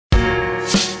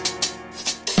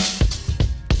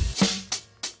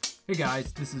Hey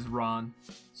guys, this is Ron.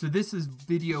 So this is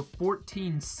video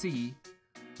 14C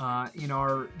in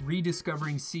our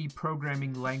Rediscovering C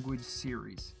Programming Language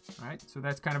series. All right, so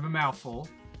that's kind of a mouthful,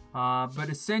 but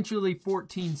essentially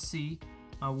 14C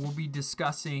we'll be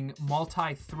discussing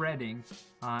multi-threading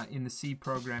in the C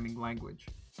programming language.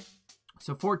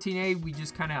 So 14A, we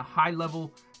just kind of high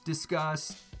level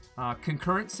discuss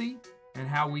concurrency and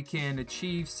how we can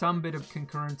achieve some bit of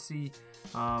concurrency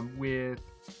with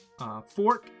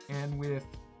fork and with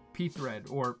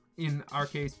pthread, or in our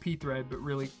case pthread, but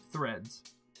really threads.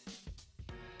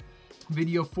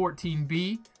 Video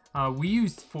 14B, we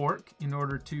used fork in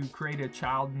order to create a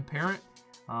child and parent,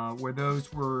 where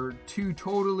those were two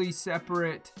totally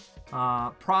separate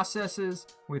processes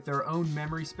with their own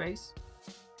memory space.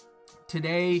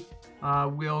 Today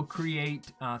we'll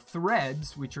create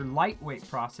threads, which are lightweight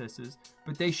processes,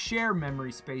 but they share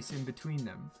memory space in between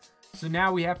them. So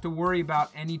now we have to worry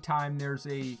about anytime there's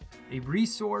a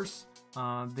resource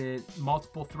that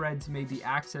multiple threads may be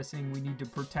accessing, we need to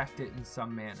protect it in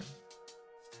some manner.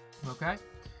 Okay,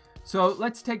 so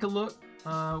let's take a look.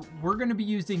 We're going to be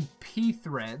using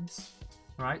pthreads,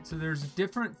 right? So there's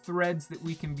different threads that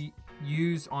we can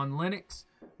use on Linux.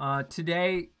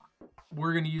 Today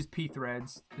we're going to use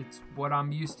pthreads. It's what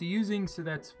I'm used to using, so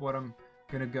that's what I'm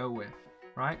going to go with,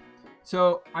 right?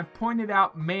 So I've pointed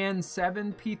out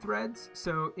man7 pthreads.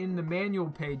 So in the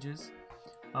manual pages,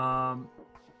 man7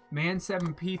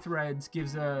 pthreads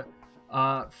gives a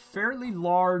fairly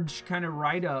large kind of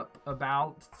write-up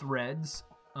about threads,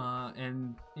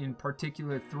 and in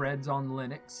particular threads on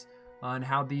Linux, and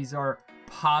how these are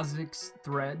POSIX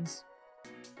threads.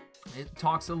 It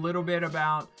talks a little bit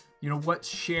about, you know, what's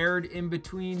shared in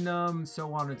between them,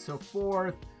 so on and so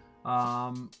forth.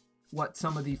 What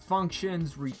some of the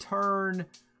functions return,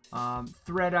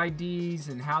 thread IDs,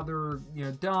 and how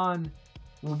they're done.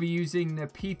 We'll be using the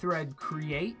pthread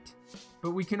create,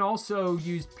 but we can also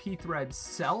use pthread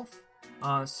self,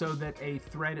 so that a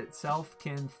thread itself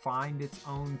can find its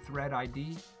own thread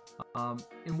ID.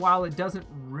 And while it doesn't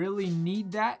really need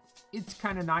that, it's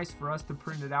kind of nice for us to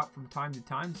print it out from time to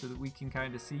time so that we can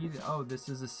kind of see that, oh, this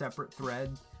is a separate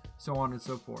thread, so on and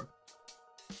so forth.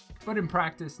 But in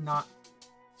practice, not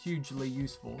hugely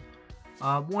useful.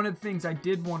 One of the things I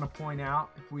did want to point out,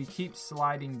 if we keep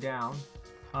sliding down,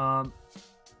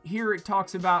 here it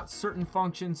talks about certain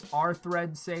functions are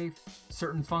thread safe,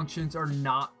 certain functions are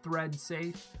not thread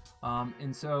safe,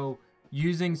 and so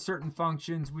using certain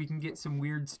functions we can get some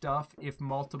weird stuff if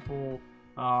multiple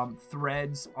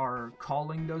threads are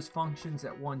calling those functions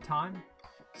at one time.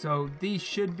 So these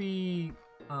should be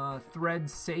thread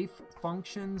safe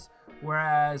functions,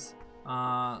 whereas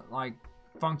like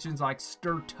functions like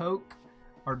stirtoke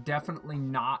are definitely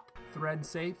not thread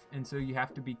safe, and so you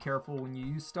have to be careful when you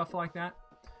use stuff like that.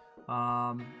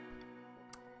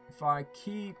 If I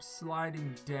keep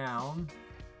sliding down,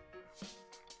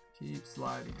 keep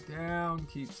sliding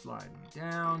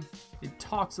down, it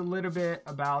talks a little bit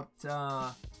about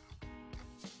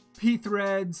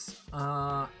pthreads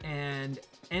and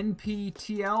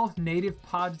NPTL, native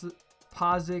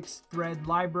POSIX thread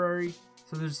library.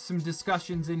 So there's some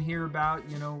discussions in here about,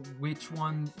 you know, which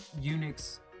one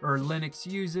Unix or Linux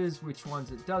uses, which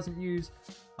ones it doesn't use.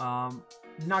 I'm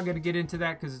not going to get into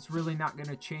that because it's really not going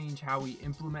to change how we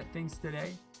implement things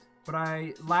today.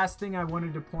 But last thing I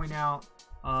wanted to point out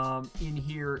in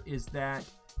here is that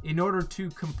in order to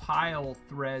compile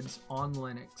threads on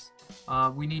Linux,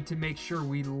 we need to make sure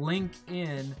we link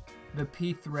in the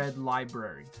pthread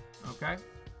library. Okay?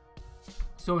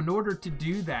 So in order to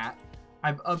do that,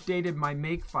 I've updated my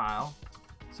makefile.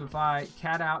 So if I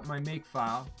cat out my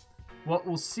makefile, what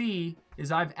we'll see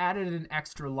is I've added an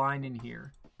extra line in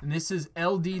here. And this is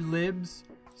ld_libs.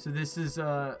 So this is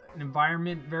an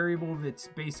environment variable that's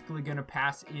basically going to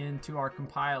pass into our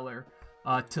compiler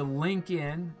to link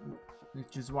in,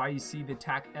 which is why you see the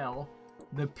tac_l,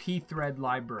 the pthread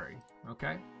library.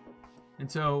 Okay?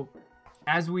 And so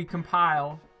as we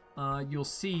compile, you'll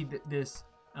see that this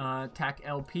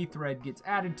tac_l pthread gets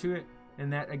added to it.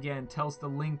 And that, again, tells the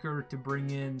linker to bring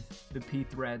in the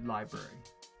pthread library.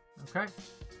 Okay,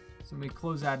 so let me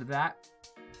close out of that.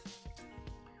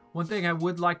 One thing I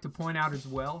would like to point out as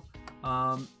well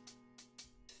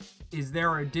is there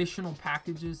are additional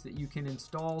packages that you can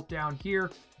install down here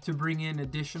to bring in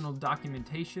additional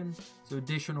documentation, so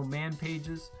additional man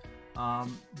pages.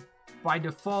 By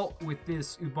default, with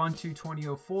this Ubuntu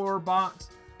 2004 box,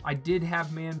 I did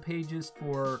have man pages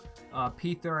for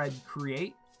pthread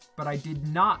create, but I did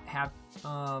not have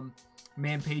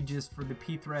man pages for the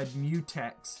pthread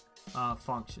mutex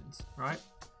functions, right?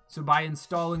 So by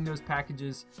installing those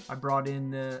packages, I brought in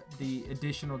the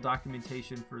additional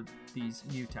documentation for these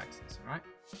mutexes, right?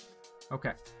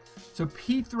 Okay, so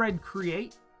pthread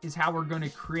create is how we're going to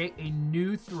create a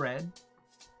new thread,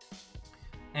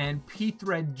 and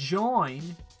pthread join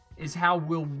is how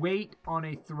we'll wait on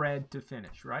a thread to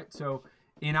finish, right? So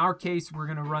in our case, we're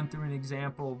going to run through an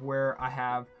example of where I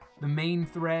have the main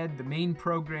thread, the main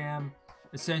program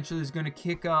essentially is going to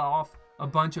kick off a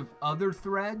bunch of other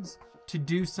threads to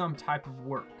do some type of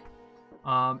work.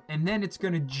 And then it's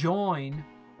going to join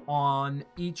on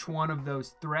each one of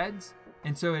those threads.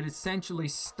 And so it essentially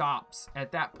stops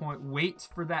at that point, waits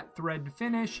for that thread to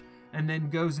finish, and then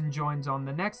goes and joins on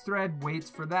the next thread, waits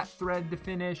for that thread to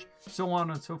finish, so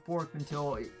on and so forth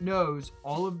until it knows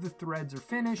all of the threads are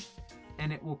finished,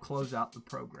 and it will close out the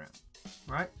program,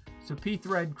 right? So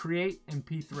pthread create and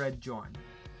pthread join.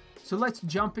 So let's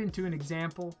jump into an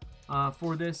example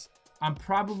for this. I'm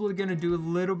probably going to do a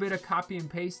little bit of copy and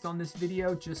paste on this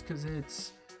video just because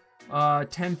it's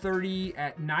 10:30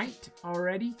 at night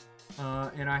already,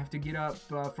 and I have to get up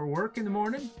for work in the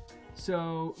morning.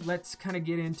 So let's kind of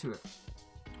get into it.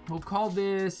 We'll call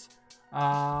this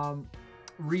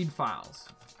read files.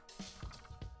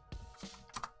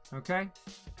 Okay,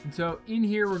 and so in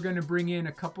here we're going to bring in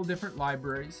a couple different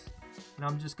libraries, and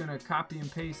I'm just going to copy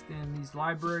and paste in these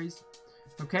libraries.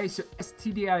 Okay, so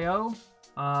stdio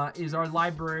is our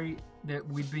library that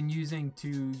we've been using to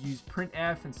use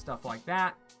printf and stuff like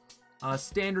that.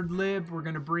 Standard lib we're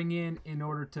going to bring in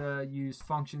order to use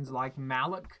functions like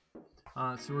malloc.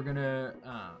 So we're going to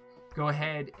go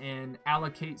ahead and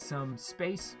allocate some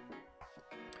space.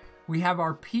 We have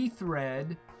our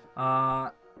pthread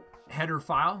header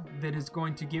file that is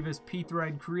going to give us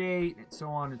pthread create and so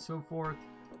on and so forth.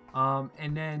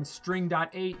 And then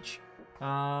string.h.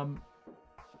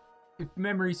 If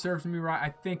memory serves me right, I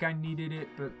think I needed it,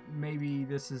 but maybe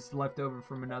this is left over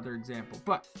from another example.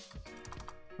 But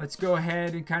let's go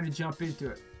ahead and kind of jump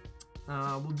into it.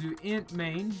 We'll do int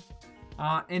main.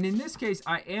 And in this case,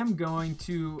 I am going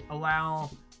to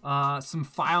allow some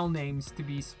file names to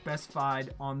be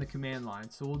specified on the command line.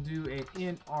 So we'll do a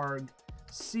int arg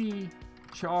c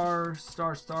char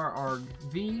 ** arg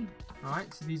v. All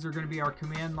right, so these are going to be our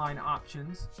command line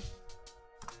options.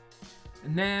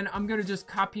 And then I'm going to just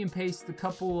copy and paste a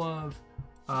couple of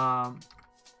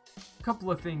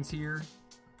things here.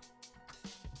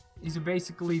 These are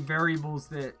basically variables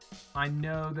that I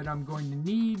know that I'm going to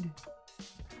need.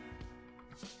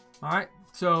 All right,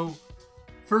 so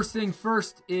first thing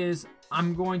first is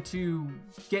I'm going to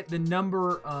get the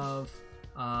number of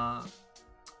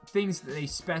things that they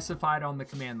specified on the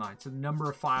command line. So the number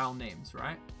of file names,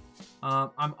 right?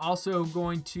 I'm also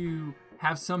going to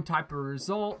have some type of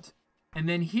result. And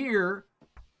then here,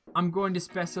 I'm going to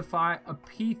specify a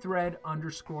pthread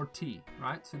 _t,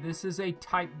 right? So this is a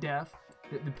type def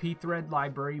that the pthread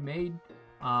library made.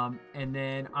 And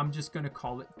then I'm just going to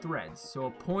call it threads. So a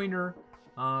pointer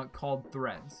called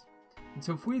threads. And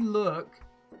so if we look,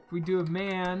 if we do a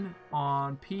man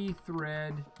on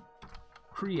pthread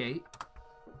create,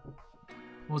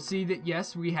 we'll see that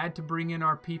yes, we had to bring in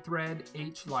our pthread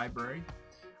h library.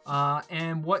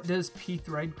 And what does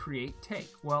pthread create take?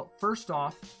 Well, first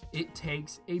off, it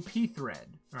takes a pthread,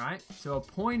 right? So a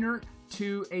pointer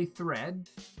to a thread.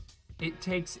 It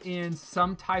takes in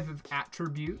some type of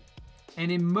attribute.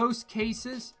 And in most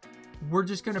cases, we're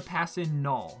just going to pass in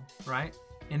null, right?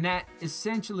 And that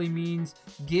essentially means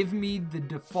give me the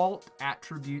default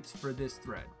attributes for this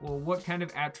thread. Well, what kind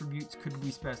of attributes could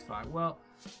we specify? Well,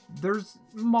 there's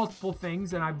multiple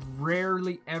things, and I've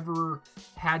rarely ever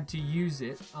had to use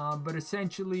it. But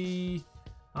essentially,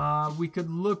 we could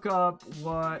look up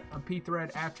what a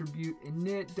pthread attribute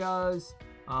init does.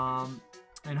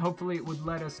 And hopefully it would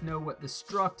let us know what the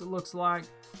struct looks like.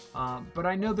 But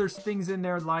I know there's things in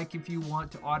there like if you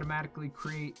want to automatically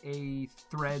create a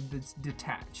thread that's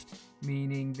detached,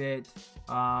 meaning that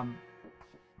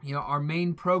you know, our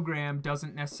main program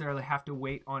doesn't necessarily have to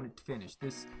wait on it to finish.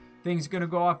 This thing's going to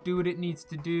go off, do what it needs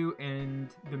to do, and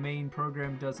the main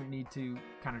program doesn't need to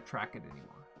kind of track it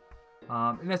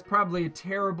anymore. And that's probably a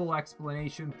terrible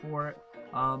explanation for it.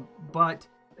 But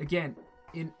again,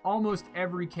 in almost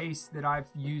every case that I've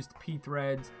used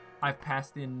pthreads, I've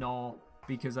passed in null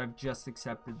because I've just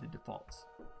accepted the defaults.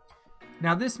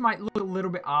 Now this might look a little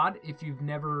bit odd if you've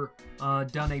never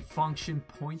done a function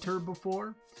pointer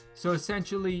before. So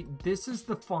essentially this is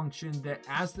the function that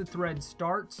as the thread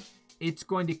starts, it's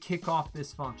going to kick off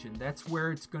this function. That's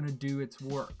where it's going to do its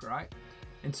work, right?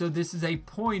 And so this is a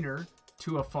pointer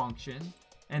to a function.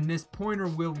 And this pointer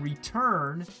will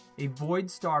return a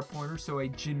void star pointer, so a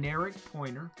generic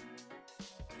pointer.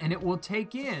 And it will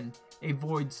take in a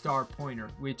void star pointer,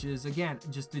 which is again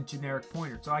just a generic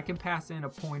pointer. So I can pass in a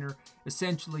pointer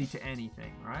essentially to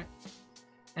anything, right?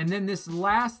 And then this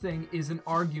last thing is an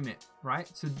argument, right?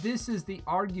 So this is the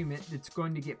argument that's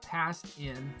going to get passed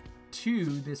in to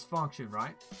this function,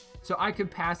 right? So I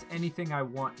could pass anything I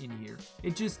want in here.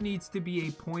 It just needs to be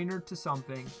a pointer to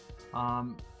something,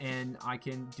 and I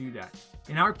can do that.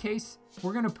 In our case,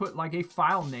 we're going to put like a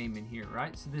file name in here,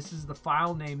 right? So this is the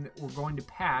file name that we're going to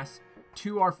pass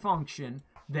to our function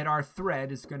that our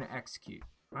thread is going to execute,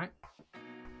 right?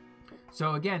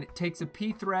 So again, it takes a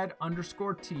pthread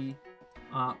underscore t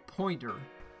pointer.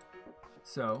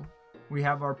 So we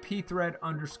have our pthread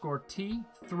underscore t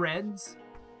threads.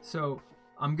 So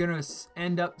I'm going to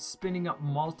end up spinning up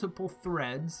multiple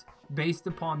threads based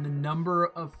upon the number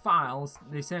of files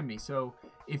they send me. So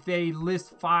if they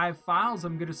list 5 files,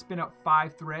 I'm going to spin up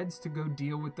 5 threads to go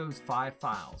deal with those 5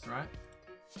 files, right?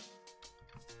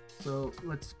 So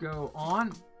let's go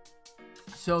on.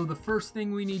 So the first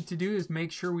thing we need to do is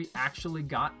make sure we actually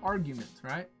got arguments,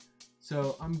 right?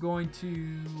 So I'm going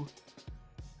to,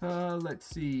 let's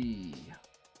see.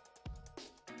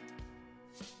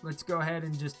 Let's go ahead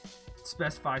and just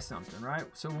specify something, right?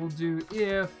 So we'll do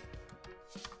if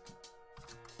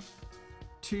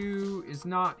 2 is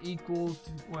not equal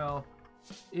to, well,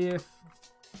 if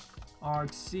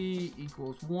argc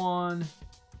equals 1,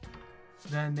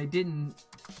 then they didn't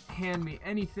hand me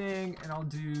anything, and I'll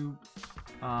do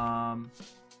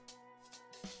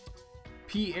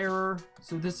p error.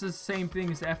 So this is the same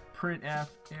thing as fprintf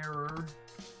error,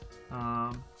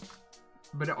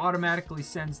 but it automatically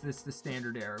sends this to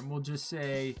standard error. And we'll just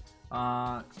say,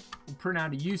 we'll print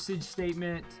out a usage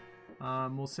statement.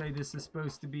 We'll say this is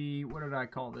supposed to be, what did I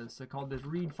call this? I called this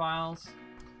read files,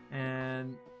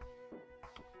 and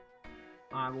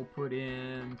I will put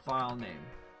in file name.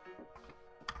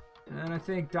 And I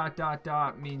think ...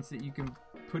 means that you can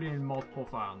put in multiple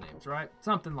file names, right?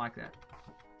 Something like that.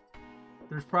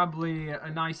 There's probably a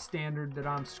nice standard that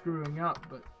I'm screwing up,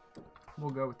 but we'll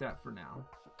go with that for now.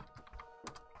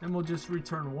 And we'll just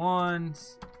return 1,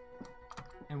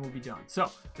 and we'll be done.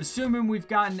 So, assuming we've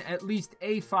gotten at least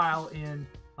a file in,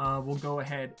 we'll go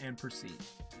ahead and proceed.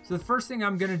 So the first thing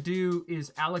I'm going to do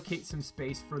is allocate some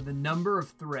space for the number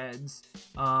of threads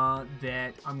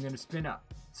that I'm going to spin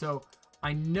up. So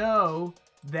I know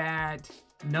that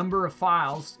number of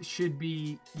files should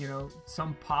be, you know,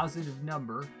 some positive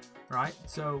number, right?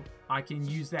 So I can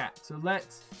use that. So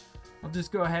I'll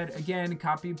just go ahead again and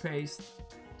copy and paste,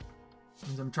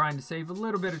 because I'm trying to save a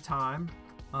little bit of time,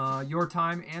 your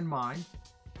time and mine.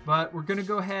 But we're going to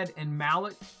go ahead and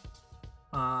malloc.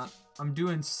 I'm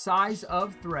doing size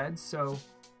of threads. So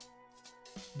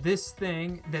this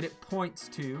thing that it points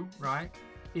to, right,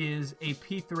 is a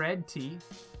pthread t.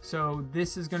 So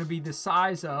this is going to be the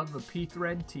size of a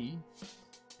pthread t,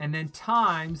 and then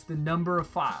times the number of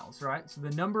files, right? So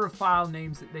the number of file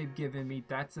names that they've given me,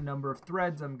 that's the number of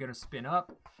threads I'm going to spin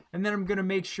up. And then I'm going to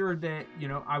make sure that, you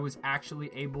know, I was actually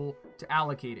able to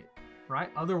allocate it, right?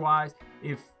 Otherwise,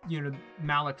 if, you know,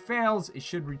 malloc fails, it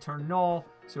should return null.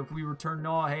 So if we return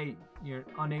null, hey, you're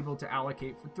unable to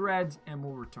allocate for threads, and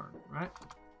we'll return, right?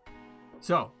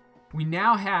 So we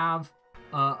now have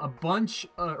a bunch,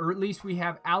 or at least we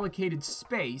have allocated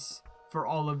space for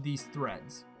all of these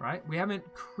threads, right? We haven't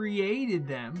created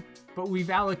them, but we've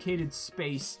allocated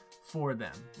space for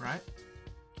them, right?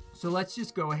 So let's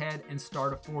just go ahead and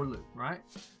start a for loop, right?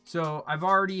 So I've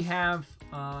already have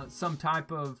some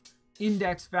type of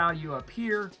index value up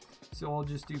here. So I'll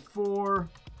just do for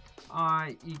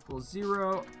I equals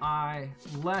 0, I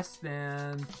less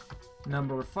than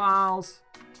number of files,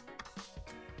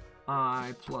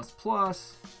 I plus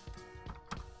plus.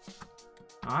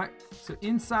 All right, so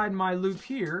inside my loop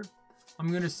here, I'm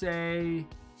going to say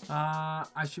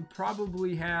I should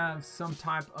probably have some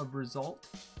type of result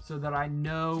so that I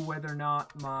know whether or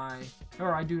not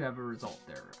or I do have a result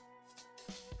there.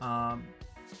 But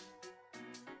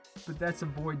that's a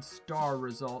void star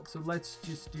result. So let's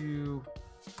just do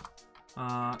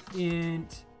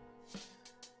int,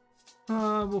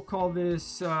 we'll call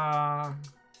this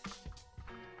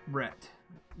ret.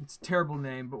 It's a terrible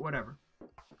name, but whatever.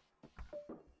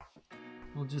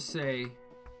 We'll just say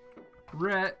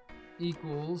ret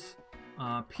equals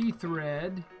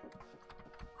pthread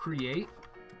create.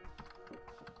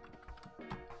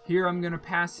 Here I'm going to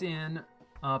pass in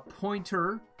a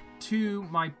pointer to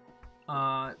my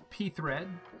pthread.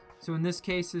 So in this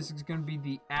case, this is going to be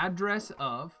the address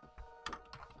of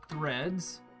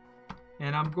threads,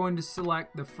 and I'm going to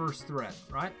select the first thread,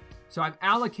 right? So I've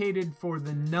allocated for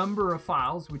the number of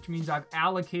files, which means I've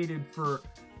allocated for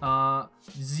 1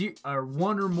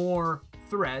 or more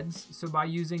threads. So by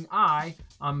using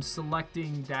I'm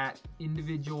selecting that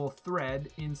individual thread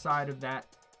inside of that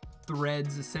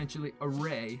threads essentially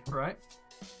array, right?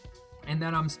 And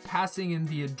then I'm passing in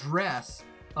the address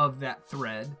of that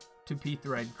thread to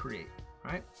pthread create,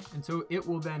 right? And so it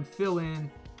will then fill in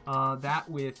that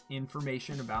with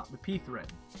information about the pthread.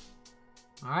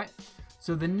 All right.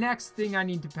 So the next thing I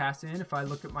need to pass in, if I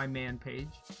look at my man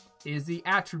page, is the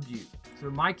attribute. So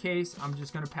in my case, I'm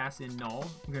just going to pass in null.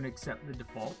 I'm going to accept the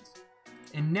defaults.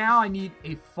 And now I need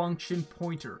a function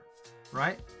pointer,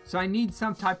 right? So I need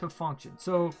some type of function.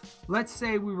 So let's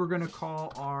say we were going to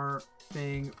call our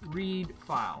thing read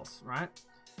files, right?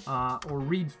 Or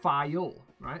read file,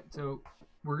 right? So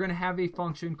we're going to have a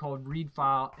function called read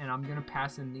file, and I'm going to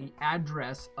pass in the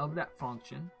address of that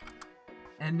function.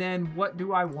 And then what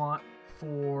do I want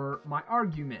for my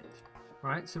argument,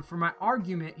 right? So for my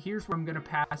argument, here's where I'm going to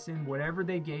pass in whatever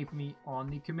they gave me on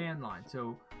the command line.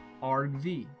 So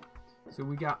argv. So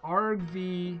we got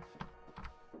argv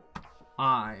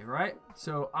I, right?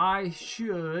 So I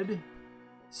should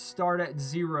start at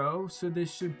 0. So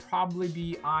this should probably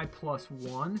be I plus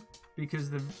 1 because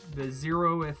the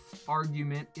 0th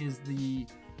argument is the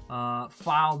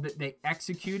file that they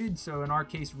executed. So in our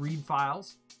case, read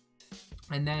files.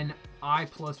 And then I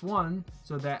plus 1,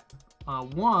 so that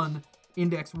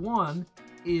index 1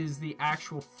 is the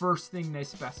actual first thing they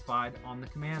specified on the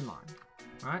command line.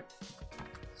 All right.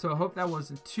 So I hope that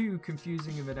wasn't too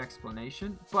confusing of an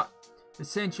explanation, but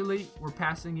essentially we're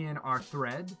passing in our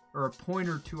thread, or a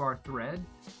pointer to our thread,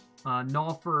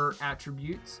 null for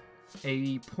attributes,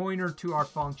 a pointer to our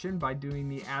function by doing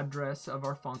the address of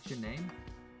our function name,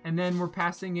 and then we're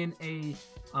passing in a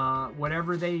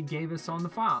whatever they gave us on the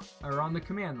file or on the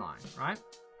command line, right?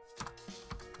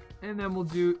 And then we'll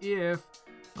do if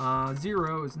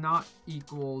 0 is not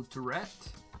equal to ret.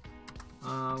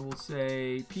 We'll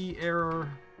say p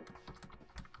error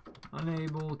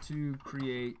unable to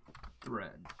create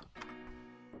thread.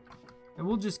 And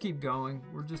we'll just keep going.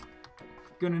 We're just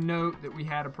going to note that we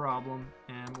had a problem,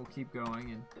 and we'll keep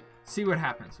going and see what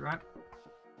happens, right?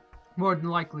 More than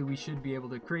likely, we should be able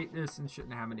to create this and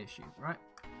shouldn't have an issue, right?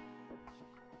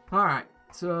 All right,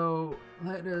 so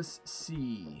let us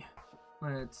see.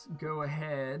 Let's go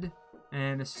ahead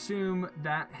and assume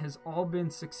that has all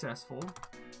been successful.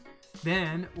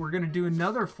 Then we're going to do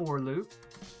another for loop.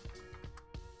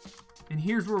 And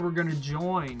here's where we're going to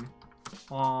join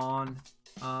on,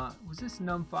 was this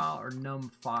num file or num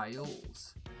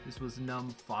files? This was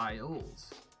num files.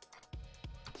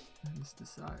 Let's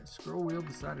decide. Scroll wheel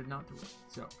decided not to work.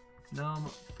 So num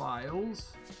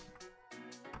files.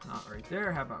 Not right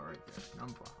there. How about right there? Num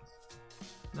files.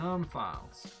 Num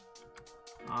files.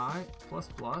 I plus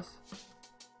plus.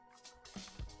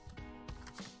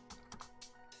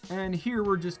 And here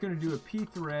we're just going to do a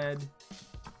pthread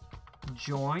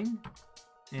join.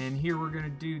 And here we're going to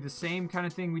do the same kind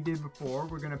of thing we did before.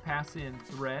 We're going to pass in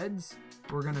threads.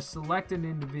 We're going to select an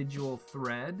individual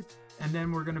thread. And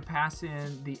then we're going to pass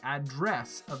in the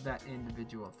address of that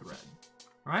individual thread.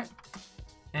 All right?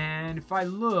 And if I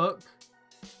look,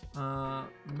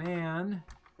 man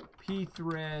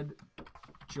pthread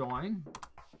join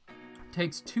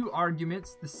takes 2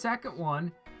 arguments. The second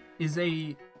one is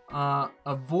a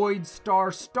void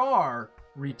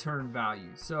 ** return value.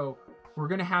 So we're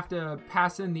going to have to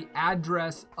pass in the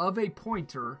address of a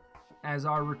pointer as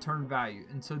our return value.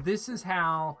 And so this is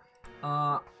how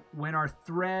when our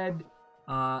thread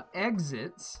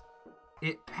exits,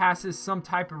 it passes some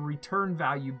type of return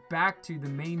value back to the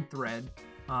main thread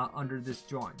under this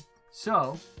join.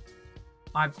 So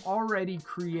I've already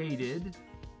created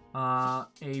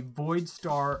a void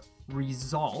 *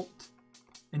 result.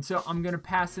 And so I'm going to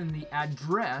pass in the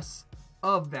address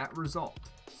of that result.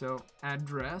 So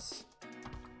address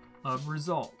of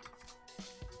result.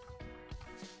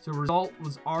 So result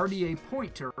was already a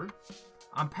pointer.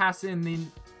 I'm passing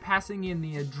in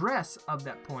the address of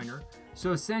that pointer.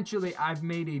 So essentially I've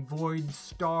made a void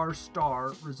 **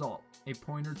 result, a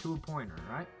pointer to a pointer,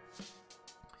 right?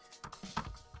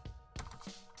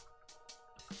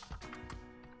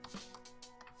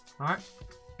 All right.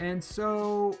 And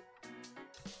so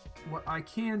what I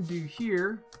can do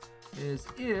here is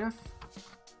if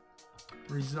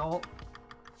result,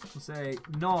 we'll say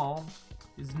null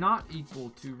is not equal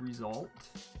to result,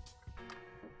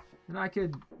 and I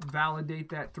could validate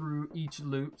that through each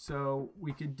loop. So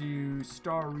we could do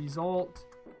 *result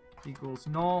equals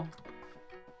null.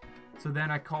 So then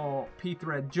I call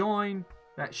pthread join.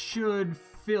 That should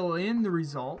fill in the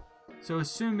result. So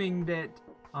assuming that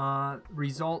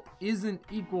result isn't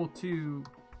equal to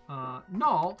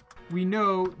null, we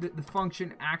know that the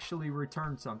function actually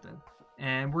returned something.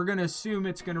 and we're going to assume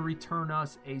it's going to return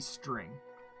us a string.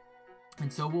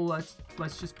 And so let's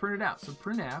just print it out. So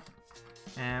printf,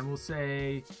 and we'll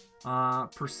say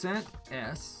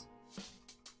 %s,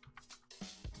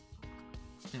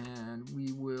 and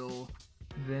we will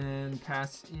then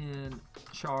pass in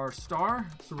char star.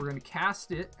 So we're going to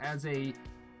cast it as a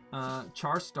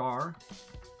char star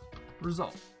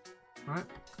result. All right.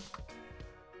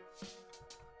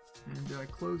 And did I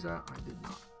close out? I did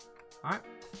not. All right.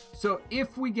 So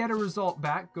if we get a result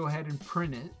back, go ahead and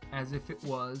print it as if it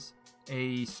was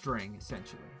a string,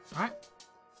 essentially. All right.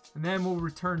 And then we'll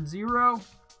return 0.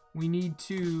 We need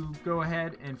to go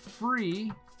ahead and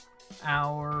free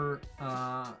our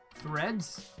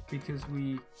threads because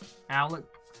we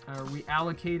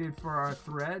allocated for our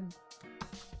thread,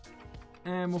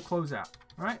 and we'll close out.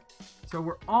 All right. So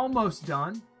we're almost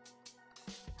done.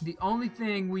 The only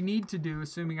thing we need to do,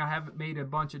 assuming I haven't made a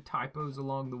bunch of typos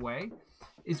along the way,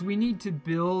 is we need to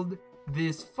build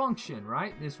this function,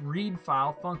 right? This read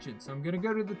file function. So I'm going to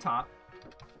go to the top,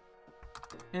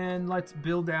 and let's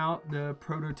build out the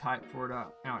prototype for it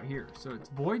out here. So it's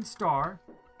void star.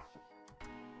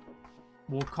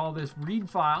 We'll call this read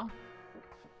file,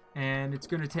 and it's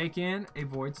going to take in a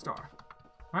void star.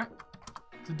 All right,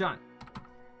 so done.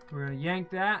 We're going to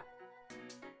yank that,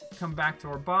 come back to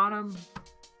our bottom,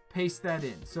 paste that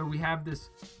in. So we have this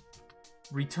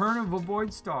return of a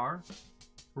void star.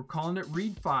 We're calling it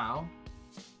read file.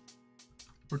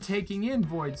 We're taking in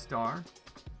void star.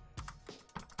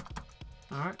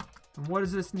 All right, and what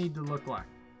does this need to look like?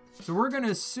 So we're going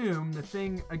to assume the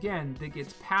thing, again, that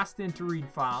gets passed into read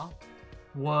file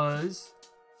was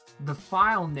the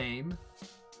file name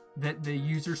that the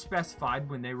user specified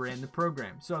when they ran the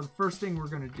program. So the first thing we're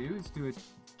going to do is do a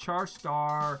char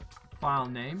star file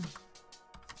name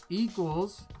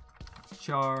equals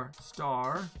char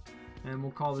star, and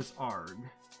we'll call this arg.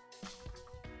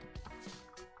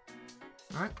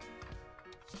 All right,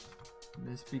 and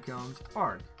this becomes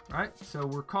arg. Right, so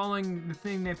we're calling the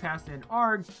thing they passed in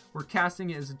arg, we're casting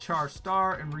it as a char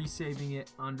star and resaving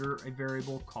it under a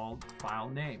variable called file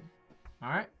name.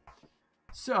 All right,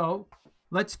 so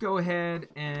let's go ahead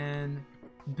and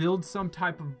build some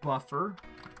type of buffer.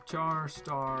 Char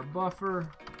star buffer.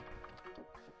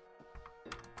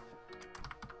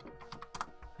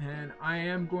 And I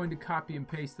am going to copy and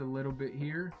paste a little bit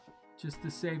here just to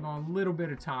save on a little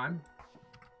bit of time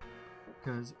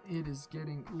because it is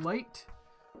getting late.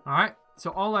 All right,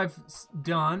 so all I've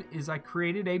done is I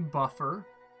created a buffer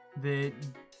that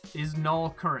is null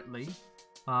currently.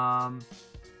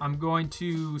 I'm going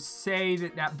to say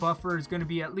that that buffer is going to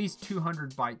be at least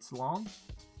 200 bytes long.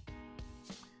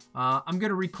 I'm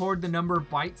going to record the number of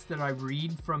bytes that I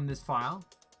read from this file.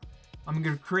 I'm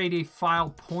going to create a file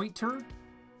pointer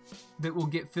that will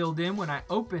get filled in when I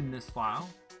open this file.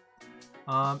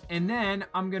 And then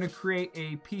I'm going to create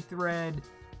a pthread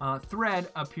thread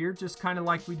up here, just kind of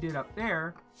like we did up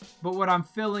there, but what I'm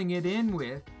filling it in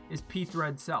with is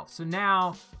pthread self. So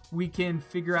now we can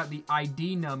figure out the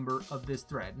ID number of this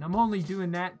thread, and I'm only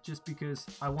doing that just because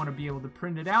I want to be able to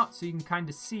print it out so you can kind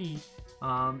of see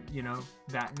you know,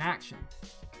 that in action.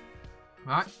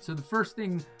 All right, so the first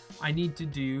thing I need to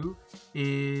do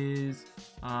is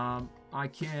I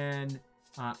can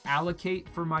allocate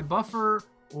for my buffer,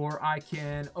 or I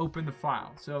can open the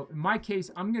file. So in my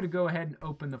case, I'm going to go ahead and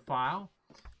open the file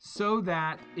so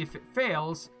that if it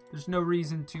fails, there's no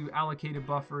reason to allocate a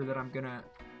buffer that I'm going to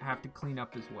have to clean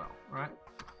up as well, right?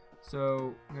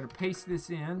 So I'm going to paste this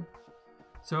in.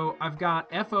 So I've got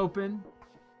fopen,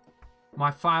 my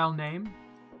file name,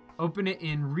 open it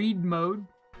in read mode.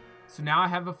 So now I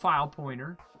have a file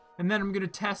pointer, and then I'm going to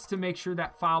test to make sure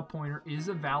that file pointer is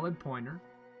a valid pointer.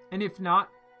 And if not,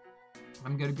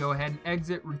 I'm going to go ahead and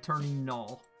exit, returning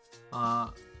null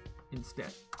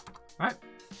instead. All right.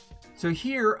 So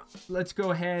here, let's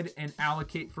go ahead and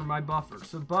allocate for my buffer.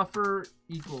 So buffer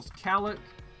equals calloc.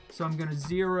 So I'm going to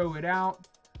 0 it out.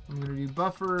 I'm going to do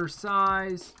buffer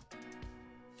size.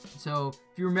 So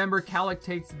if you remember, calloc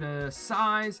takes the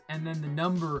size and then the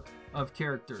number of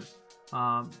characters.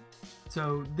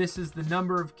 So this is the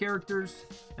number of characters,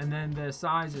 and then the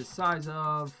size is size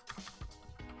of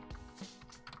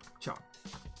char.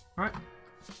 All right,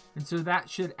 and so that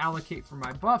should allocate for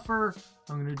my buffer.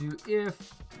 I'm going to do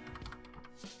if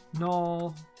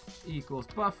null equals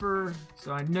buffer,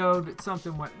 so I know that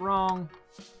something went wrong.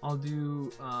 I'll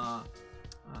do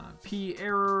p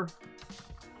error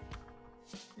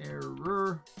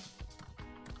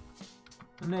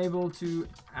unable to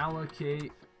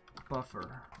allocate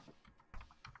buffer.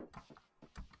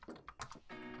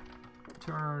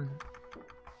 Turn.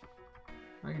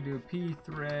 I can do a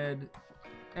pthread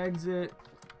exit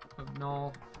of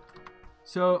null.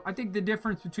 So I think the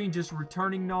difference between just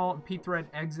returning null and pthread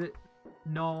exit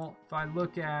null, if I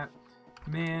look at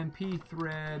man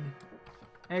pthread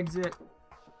exit,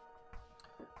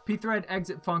 pthread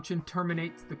exit function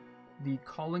terminates the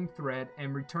calling thread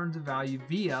and returns a value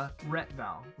via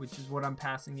retval, which is what I'm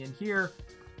passing in here.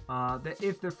 That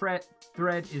if the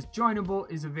thread is joinable,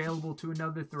 is available to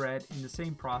another thread in the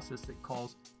same process that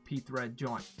calls pthread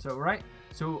join. So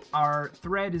so our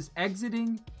thread is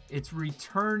exiting, it's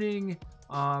returning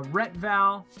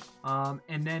retval,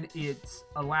 and then it's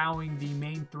allowing the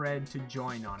main thread to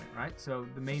join on it, right? So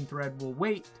the main thread will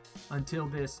wait until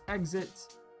this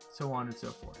exits, so on and so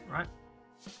forth, right?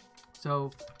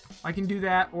 So I can do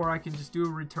that, or I can just do a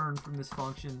return from this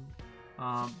function,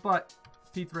 but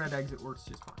pthread exit works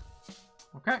just fine.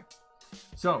 Okay,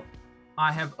 so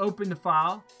I have opened the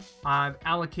file, I've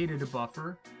allocated a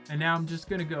buffer, and now I'm just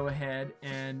going to go ahead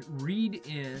and read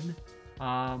in.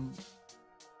 I'm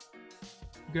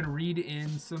going to read in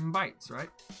some bytes, right?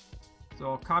 So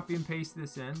I'll copy and paste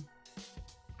this in,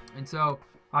 and so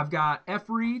I've got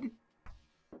fread.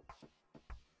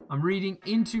 I'm reading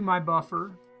into my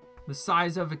buffer the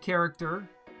size of a character,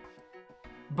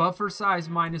 buffer size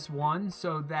 -1,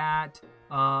 so that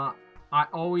I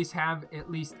always have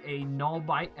at least a null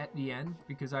byte at the end,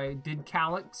 because I did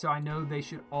calc, so I know they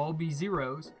should all be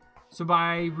zeros. So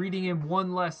by reading in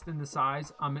one less than the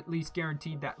size, I'm at least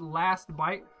guaranteed that last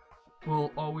byte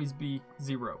will always be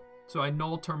 0. So I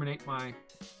null terminate my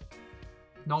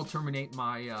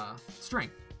string,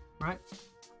 right?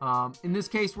 In this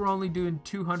case, we're only doing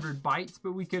 200 bytes,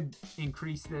 but we could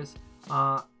increase this.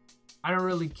 I don't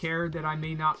really care that I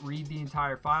may not read the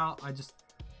entire file.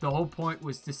 The whole point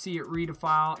was to see it read a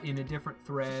file in a different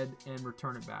thread and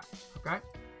return it back, okay?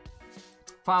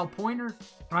 File pointer,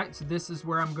 right? So this is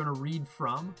where I'm gonna read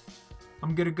from.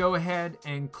 I'm gonna go ahead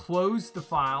and close the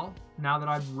file now that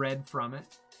I've read from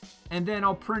it. And then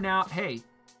I'll print out, hey,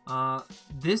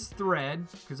 this thread,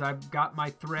 because I've got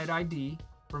my thread ID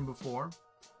from before,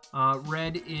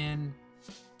 read in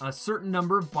a certain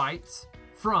number of bytes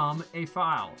from a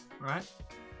file, right?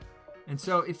 And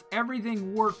so if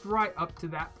everything worked right up to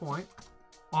that point,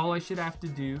 all I should have to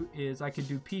do is I could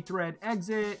do pthread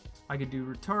exit, I could do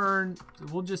return. So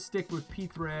we'll just stick with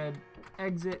pthread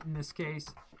exit in this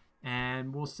case,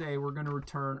 and we'll say we're going to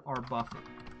return our buffer.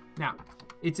 Now,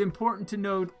 it's important to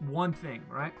note one thing,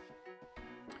 right?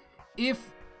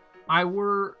 If I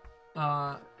were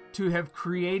to have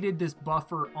created this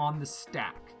buffer on the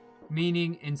stack,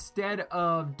 meaning instead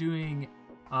of doing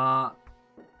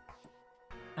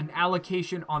an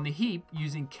allocation on the heap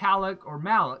using calc or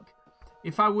malloc,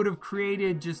 if I would have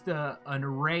created just an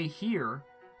array here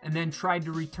and then tried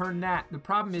to return that, the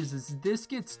problem is this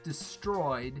gets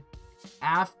destroyed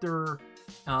after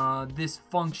this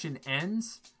function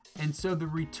ends, and so the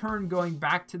return going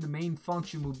back to the main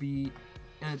function will be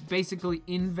basically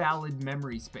invalid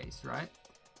memory space, right?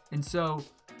 And so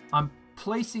I'm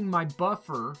placing my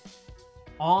buffer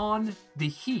on the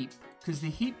heap because the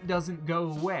heap doesn't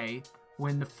go away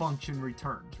when the function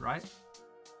returns, right?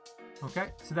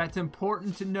 Okay, so that's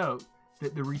important to note,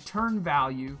 that the return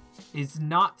value is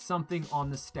not something on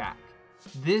the stack.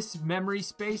 This memory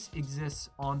space exists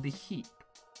on the heap.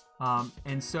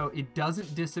 And so it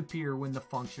doesn't disappear when the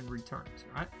function returns,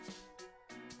 right?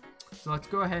 So let's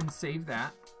go ahead and save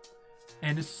that.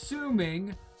 And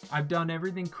assuming I've done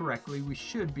everything correctly, we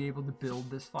should be able to build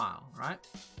this file, right?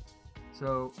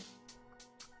 So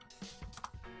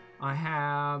I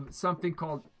have something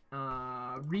called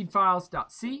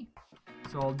readfiles.c.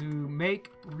 So I'll do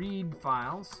make read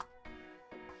files.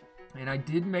 And I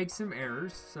did make some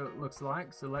errors, so it looks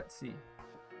like. So let's see.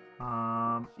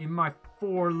 In my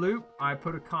for loop, I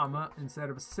put a comma instead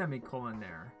of a semicolon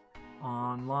there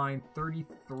on line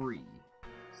 33.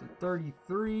 So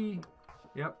 33,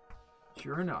 yep,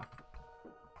 sure enough.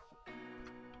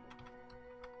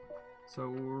 So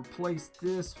we'll replace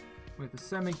this with a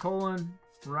semicolon,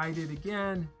 write it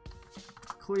again,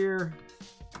 clear,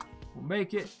 we'll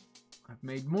make it. I've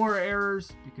made more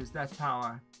errors because that's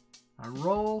how I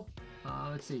roll.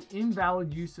 Let's see,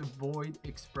 invalid use of void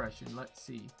expression. Let's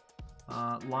see.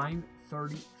 Line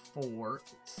 34, it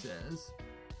says,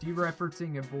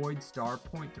 dereferencing a void star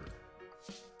pointer.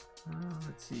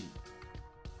 Let's see.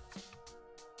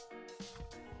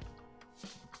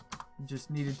 Just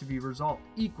needed to be result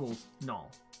equals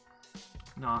null,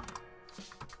 not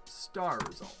star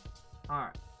result. All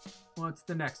right, what's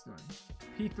the next one?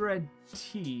 Pthread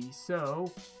T,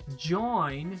 so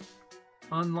join,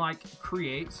 unlike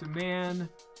create, so man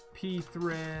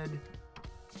pthread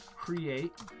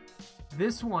create.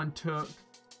 This one took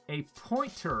a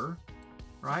pointer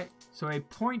right? So a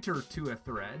pointer to a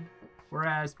thread,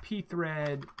 whereas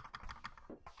pthread,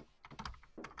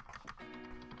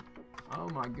 oh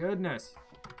my goodness,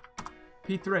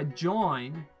 pthread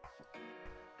join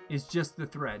is just the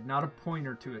thread, not a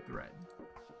pointer to a thread.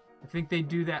 I think they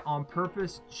do that on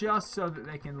purpose just so that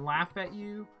they can laugh at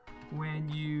you when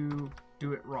you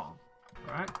do it wrong,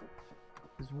 right?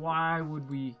 Because why would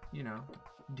we, you know,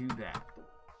 do that?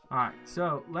 All right,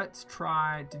 so let's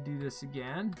try to do this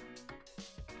again.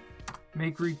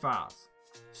 Make read files.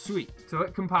 Sweet, so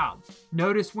it compiled.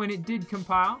 Notice when it did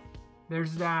compile,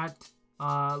 there's that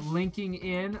linking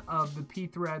in of the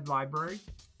pthread library,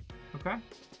 okay?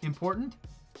 Important.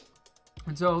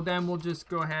 And so then we'll just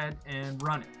go ahead and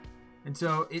run it. And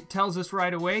so it tells us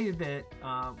right away that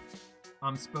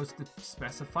I'm supposed to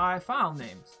specify file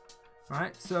names. All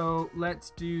right, so let's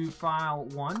do file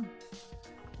 1.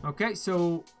 Okay,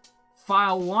 so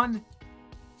file 1,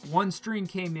 one string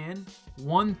came in,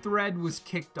 one thread was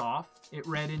kicked off. It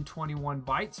read in 21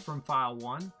 bytes from file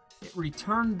 1. It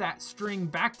returned that string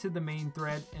back to the main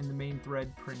thread, and the main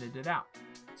thread printed it out.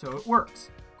 So it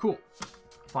works. Cool.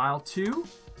 File 2.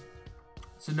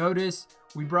 So notice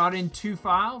we brought in 2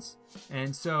 files,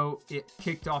 and so it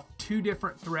kicked off 2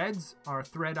 different threads. Our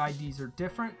thread IDs are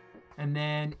different, and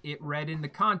then it read in the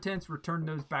contents, returned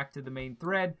those back to the main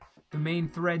thread. The main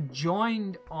thread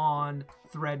joined on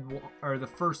thread 1, or the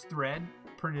first thread,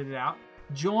 printed it out,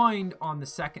 joined on the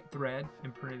second thread,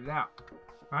 and printed it out.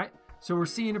 All right, so we're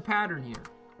seeing a pattern here.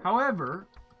 However,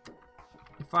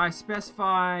 if I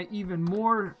specify even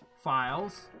more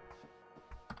files,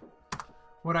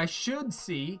 what I should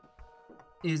see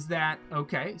is that,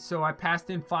 okay, so I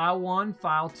passed in file 1,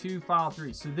 file 2, file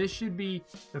 3. So this should be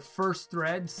the first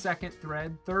thread, second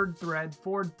thread, third thread,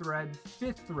 fourth thread,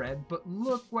 fifth thread. But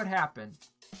look what happened.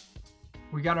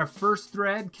 We got our first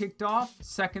thread kicked off,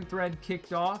 second thread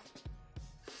kicked off,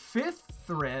 fifth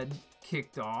thread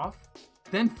kicked off,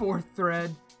 then fourth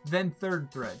thread, then third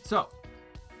thread. So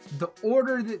the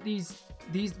order that these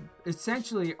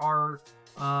essentially are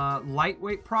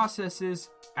lightweight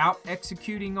processes out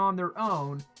executing on their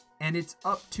own, and it's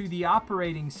up to the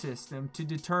operating system to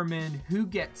determine who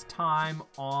gets time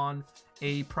on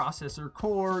a processor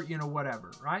core, you know,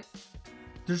 whatever, right?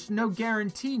 There's no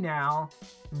guarantee now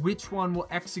which one will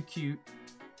execute,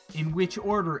 in which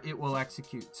order it will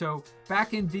execute. So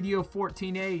back in video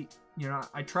 14.8, you know,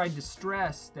 I tried to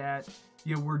stress that,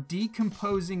 you know, we're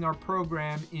decomposing our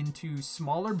program into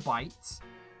smaller bytes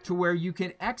to where you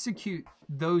can execute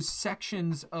those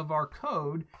sections of our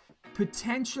code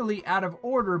potentially out of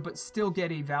order, but still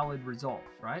get a valid result,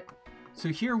 right? So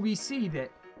here we see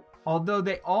that although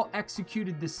they all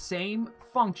executed the same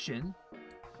function,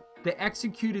 they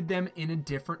executed them in a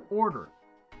different order.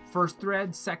 First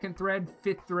thread, second thread,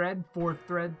 fifth thread, fourth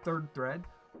thread, third thread.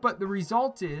 But the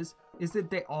result is that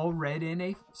they all read in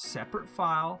a separate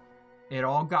file. It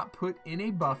all got put in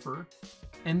a buffer.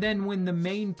 And then when the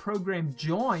main program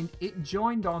joined, it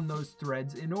joined on those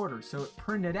threads in order. So it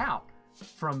printed out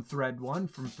from thread 1,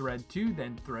 from thread 2,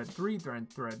 then thread 3, then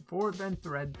thread 4, then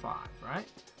thread 5, right?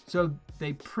 So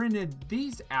they printed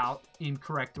these out in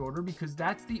correct order because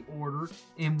that's the order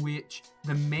in which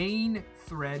the main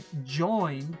thread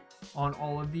joined on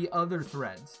all of the other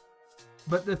threads.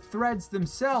 But the threads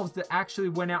themselves that actually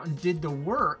went out and did the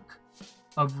work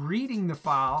of reading the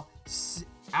file,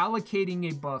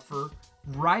 allocating a buffer,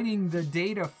 writing the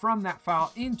data from that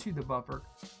file into the buffer,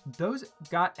 those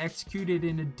got executed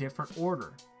in a different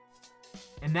order.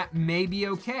 And that may be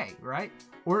okay, right?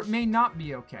 Or it may not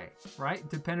be okay, right?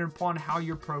 Depending upon how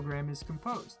your program is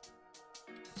composed.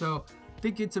 So I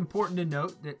think it's important to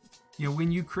note that, you know,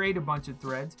 when you create a bunch of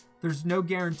threads, there's no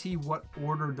guarantee what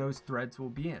order those threads will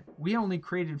be in. We only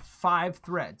created 5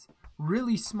 threads,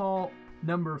 really small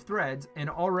number of threads, and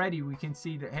already we can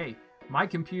see that, hey, my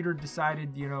computer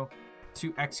decided, you know,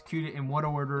 to execute it in what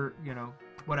order, you know,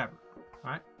 whatever,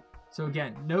 right? So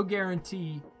again, no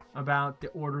guarantee about the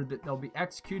order that they'll be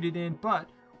executed in, but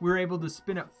we're able to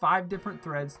spin up 5 different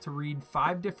threads to read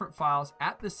 5 different files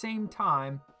at the same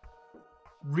time,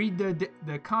 read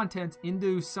the contents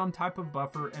into some type of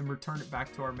buffer, and return it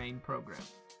back to our main program.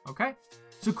 Okay,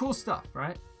 so cool stuff,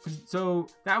 right? So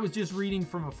that was just reading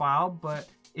from a file, but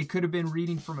it could have been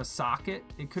reading from a socket.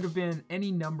 It could have been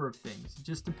any number of things. It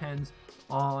just depends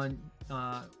on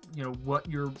you know, what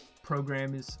your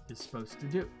program is supposed to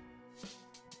do.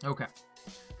 Okay,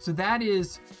 so that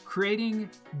is creating,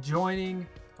 joining.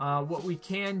 What we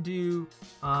can do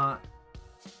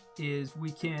is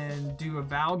we can do a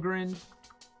Valgrind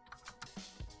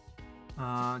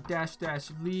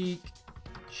 -- leak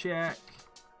check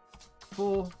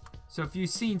full. So if you've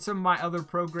seen some of my other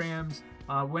programs,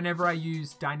 whenever I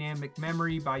use dynamic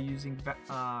memory by using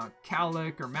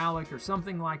Calic or Malloc or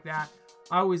something like that,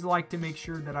 I always like to make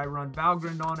sure that I run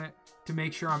Valgrind on it to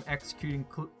make sure I'm executing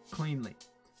cleanly.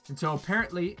 And so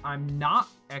apparently I'm not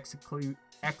executing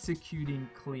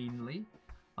cleanly.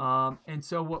 And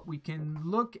so what we can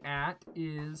look at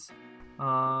is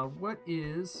what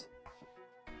is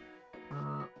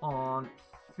on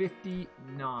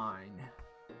 59.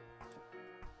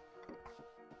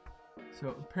 So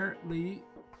apparently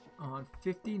on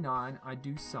 59 I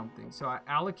do something. So I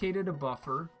allocated a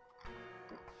buffer.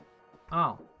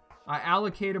 Oh, I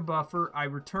allocate a buffer, I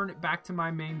return it back to my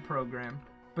main program,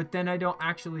 but then I don't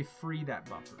actually free that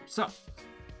buffer. So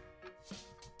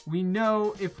we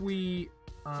know if we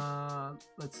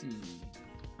let's see,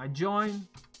 I join,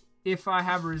 if I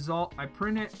have a result I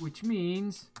print it, which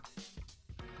means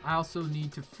I also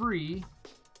need to free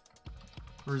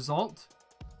result.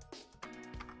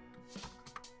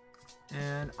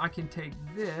 And I can take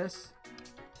this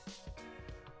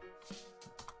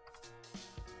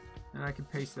and I can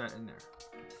paste that in there.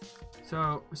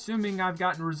 So assuming I've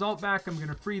gotten a result back, I'm going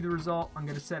to free the result. I'm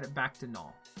going to set it back to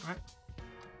null. All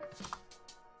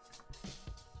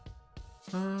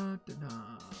right.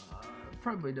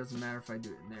 Probably doesn't matter if I do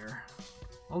it in there.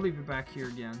 I'll leave it back here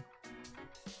again,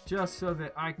 just so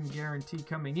that I can guarantee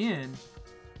coming in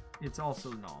it's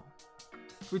also null,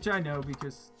 which I know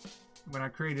because when I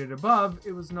created it above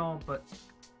it was null, but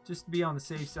just to be on the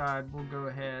safe side, we'll go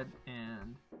ahead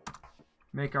and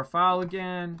make our file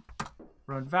again,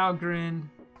 run Valgrind.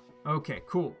 Okay,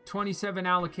 cool. 27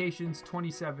 allocations,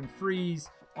 27 frees,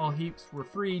 all heaps were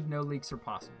freed, no leaks are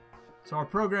possible. So our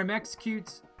program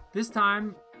executes. This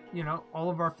time, you know, all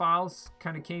of our files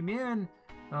kind of came in.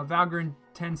 Valgrind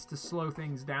tends to slow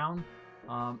things down.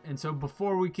 And so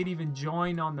before we could even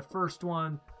join on the first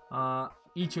one,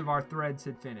 each of our threads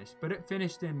had finished. But it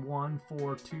finished in 1,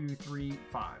 4, 2, 3,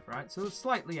 5, right? So it's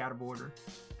slightly out of order.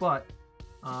 But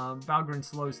Valgrind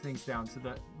slows things down, so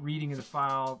the reading of the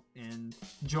file and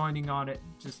joining on it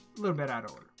just a little bit out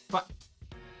of order. But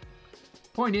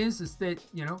point is that,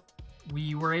 you know,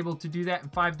 we were able to do that in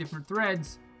 5 different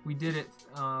threads. We did it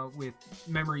with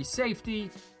memory safety,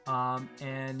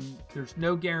 and there's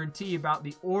no guarantee about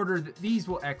the order that these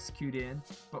will execute in,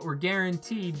 but we're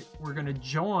guaranteed we're going to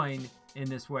join in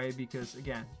this way because,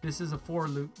 again, this is a for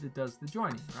loop that does the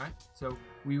joining, right? So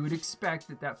we would expect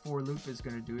that that for loop is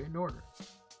going to do it in order.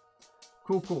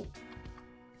 Cool, cool.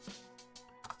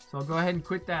 So I'll go ahead and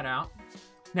quit that out.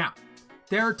 Now,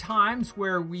 there are times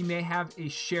where we may have a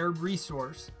shared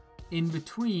resource in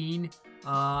between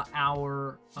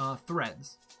our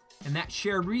threads, and that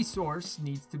shared resource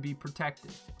needs to be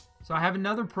protected. So I have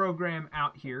another program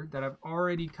out here that I've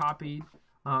already copied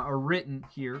or written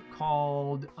here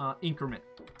called increment.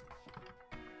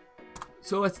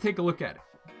 So let's take a look at it.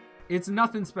 It's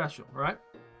nothing special, right?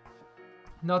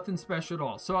 Nothing special at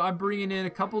all. So I'm bringing in a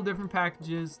couple different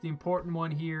packages. The important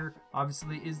one here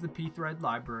obviously is the pthread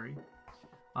library.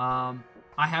 I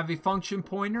have a function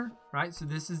pointer, right? So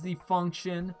this is the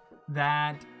function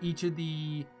that each of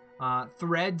the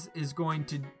threads is going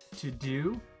to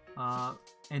do.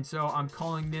 And so I'm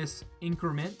calling this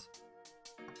increment.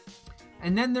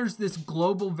 And then there's this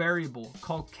global variable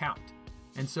called count.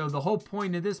 And so the whole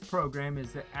point of this program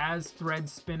is that as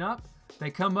threads spin up,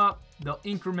 they come up, they'll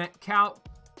increment count,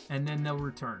 and then they'll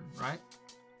return, right?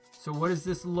 So what does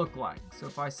this look like? So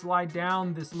if I slide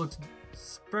down, this looks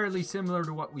fairly similar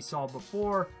to what we saw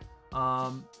before.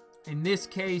 In this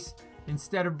case,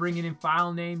 instead of bringing in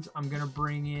file names, I'm going to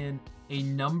bring in a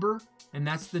number, and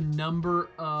that's the number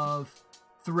of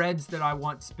threads that I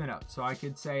want spin up. So I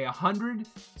could say 100.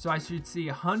 So I should see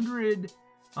 100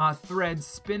 threads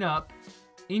spin up,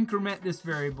 increment this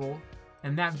variable,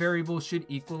 and that variable should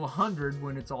equal 100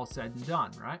 when it's all said and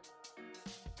done, right?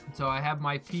 So I have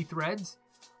my pthreads.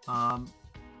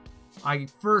 I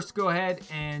first go ahead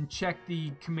and check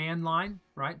the command line,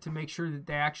 right, to make sure that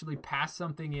they actually pass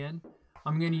something in.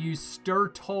 I'm going to use stir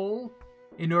toll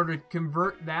in order to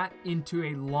convert that into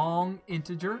a long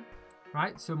integer,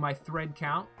 right? So my thread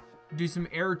count. Do some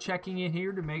error checking in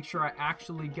here to make sure I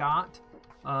actually got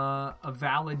a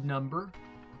valid number.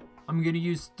 I'm going to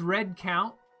use thread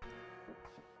count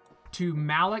to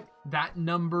malloc that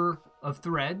number of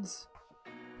threads.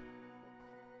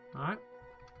 All right.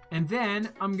 And then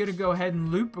I'm going to go ahead and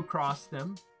loop across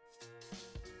them.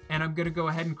 And I'm going to go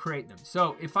ahead and create them.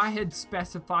 So if I had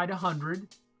specified 100,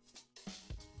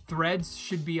 threads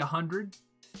should be 100.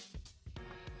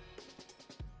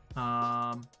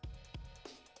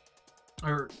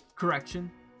 Or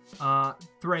correction,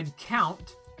 thread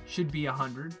count should be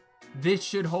 100. This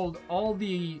should hold all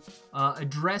the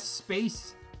address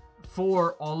space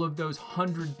for all of those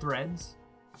 100 threads.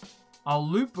 I'll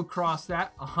loop across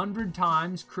that 100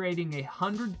 times, creating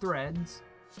 100 threads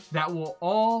that will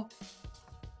all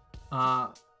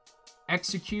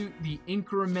execute the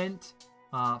increment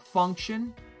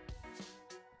function.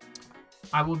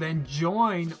 I will then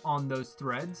join on those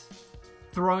threads,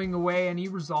 throwing away any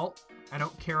result. I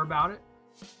don't care about it.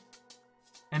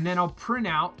 And then I'll print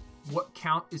out what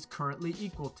count is currently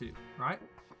equal to, right?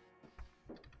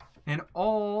 And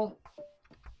all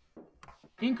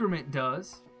increment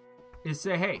does is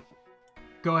say, hey,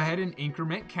 go ahead and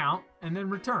increment count and then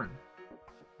return,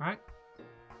 right?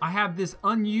 I have this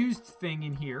unused thing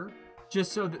in here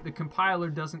just so that the compiler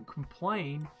doesn't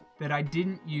complain that I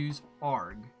didn't use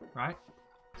arg, right?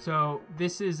 So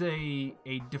this is a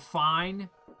define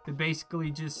that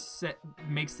basically just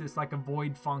makes this like a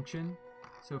void function.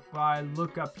 So if I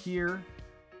look up here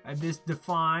at this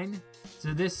define,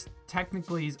 so this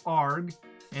technically is arg,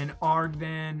 and arg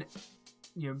then,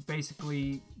 you know,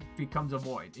 basically becomes a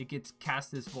void. It gets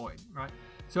cast as void, right?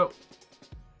 So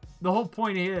the whole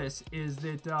point of this is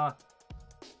that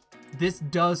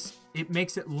it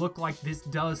makes it look like this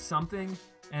does something,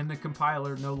 and the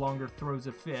compiler no longer throws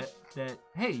a fit that,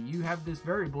 hey, you have this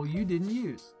variable you didn't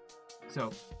use.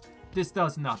 So this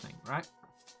does nothing, right?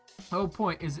 The whole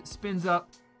point is it spins up,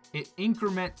 it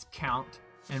increments count,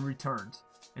 and returns.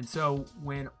 And so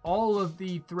when all of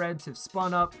the threads have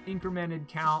spun up, incremented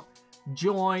count,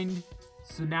 joined,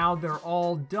 so now they're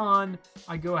all done,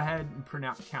 I go ahead and print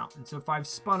out count. And so if I've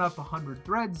spun up 100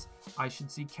 threads, I should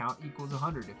see count equals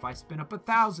 100. If I spin up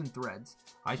 1,000 threads,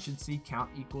 I should see count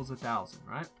equals 1,000,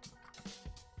 right?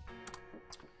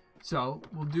 So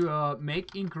we'll do a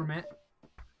make increment.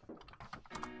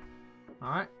 All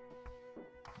right.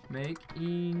 Make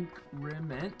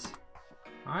increment.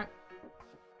 All right.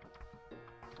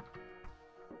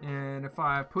 And if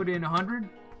I put in 100,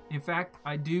 in fact,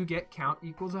 I do get count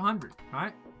equals 100,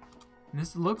 right? And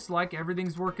this looks like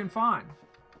everything's working fine.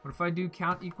 What if I do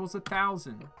count equals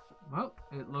 1,000? Well,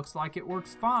 it looks like it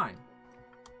works fine.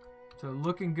 So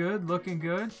looking good, looking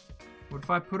good. What if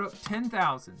I put up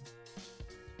 10,000?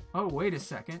 Oh, wait a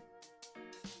second.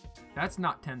 That's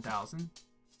not 10,000.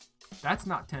 That's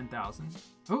not 10,000.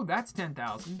 Oh, that's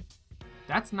 10,000.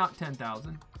 That's not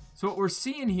 10,000. So what we're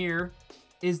seeing here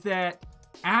is that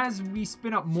as we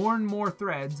spin up more and more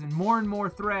threads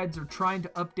are trying to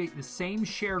update the same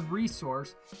shared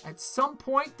resource, at some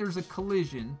point there's a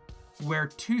collision where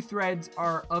two threads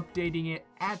are updating it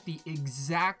at the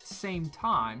exact same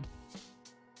time,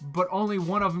 but only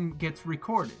one of them gets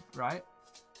recorded, right?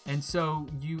 And so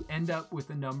you end up with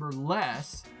a number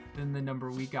less than the number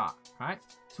we got, right?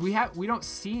 So we don't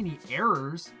see any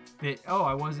errors that, oh,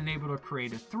 I wasn't able to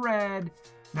create a thread.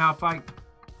 Now if I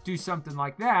do something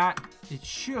like that, it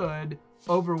should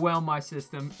overwhelm my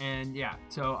system. And yeah,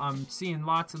 so I'm seeing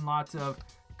lots and lots of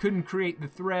couldn't create the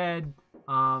thread.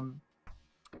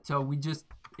 So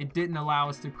it didn't allow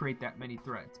us to create that many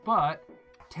threads. But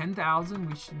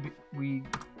 10,000, we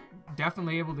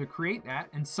definitely able to create that.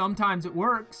 And sometimes it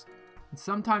works, and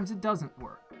sometimes it doesn't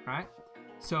work, right?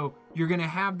 So you're gonna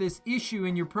have this issue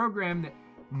in your program that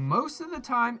most of the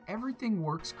time everything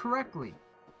works correctly.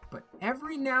 But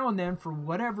every now and then, for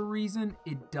whatever reason,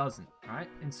 it doesn't, right?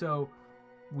 And so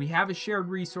we have a shared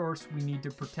resource, we need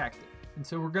to protect it. And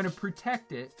so we're going to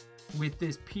protect it with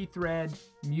this pthread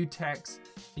mutex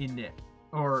init,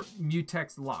 or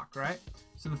mutex lock, right?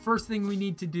 So the first thing we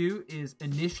need to do is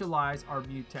initialize our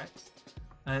mutex,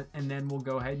 and then we'll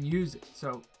go ahead and use it.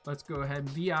 So let's go ahead and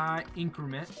vi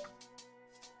increment.c,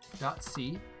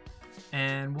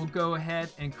 and we'll go ahead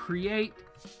and create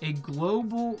a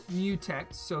global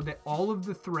mutex so that all of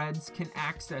the threads can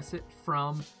access it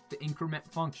from the increment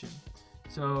function.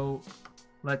 So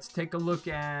let's take a look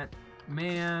at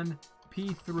man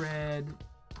pthread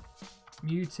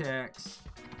mutex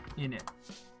init.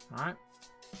 All right.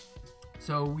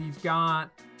 So we've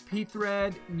got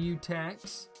pthread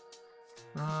mutex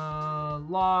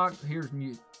log. Here's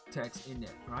mutex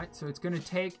init. Right. So it's going to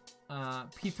take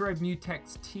pthread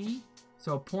mutex t,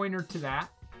 so a pointer to that.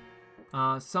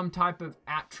 Some type of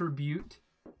attribute,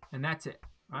 and that's it,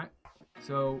 right?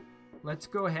 So let's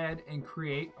go ahead and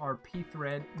create our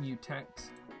pthread mutex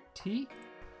t,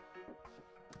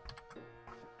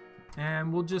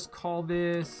 and we'll just call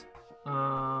this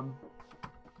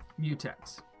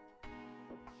mutex,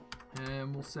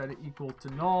 and we'll set it equal to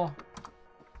null.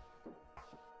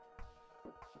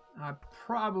 I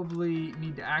probably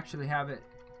need to actually have it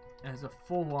as a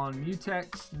full-on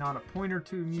mutex, not a pointer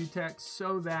to a mutex,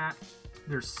 so that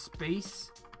there's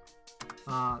space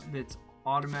that's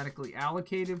automatically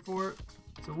allocated for it.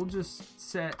 So we'll just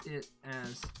set it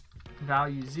as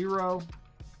value 0.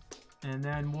 And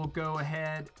then we'll go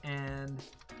ahead and,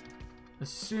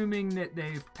 assuming that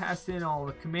they've passed in all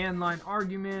the command line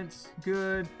arguments,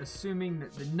 good. Assuming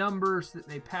that the numbers that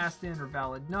they passed in are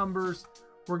valid numbers,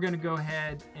 we're going to go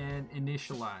ahead and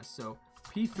initialize. So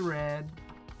pthread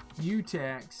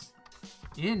mutex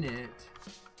init,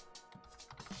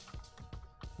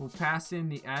 we'll pass in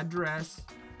the address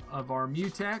of our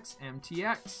mutex,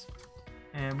 mtx,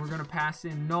 and we're going to pass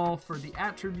in null for the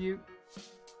attribute.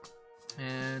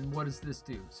 And what does this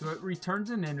do? So it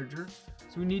returns an integer.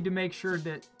 So we need to make sure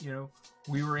that,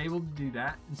 we were able to do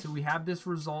that. And so we have this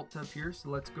result up here. So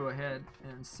let's go ahead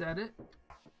and set it.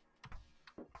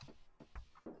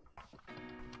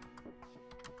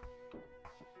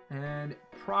 And it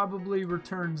probably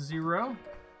returns 0.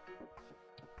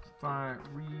 If I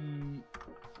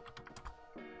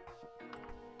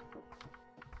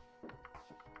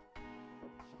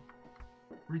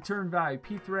return value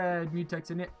pthread mutex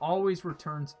init always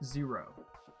returns 0.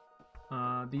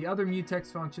 The other mutex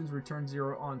functions return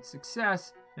 0 on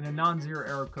success and a non-zero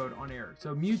error code on error.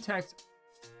 So mutex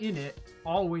init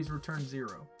always returns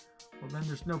 0. Well, then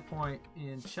there's no point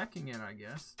in checking it, I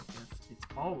guess, if it's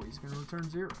always going to return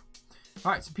 0.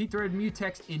 All right, so pthread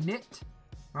mutex init.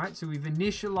 All right, so we've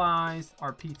initialized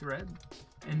our pthread,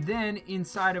 and then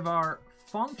inside of our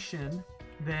function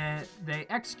that they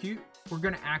execute, we're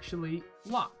going to actually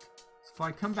lock. So if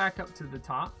I come back up to the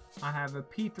top, I have a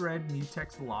pthread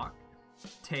mutex lock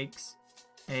takes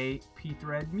a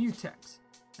pthread mutex,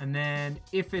 and then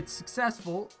if it's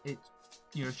successful, it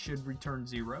should return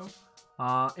 0.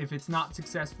 If it's not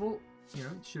successful,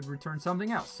 it should return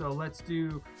something else. So let's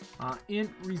do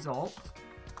int result.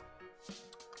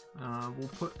 We'll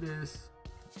put this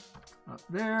up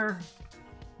there,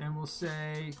 and we'll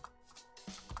say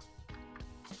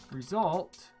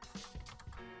result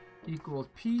equals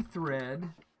pthread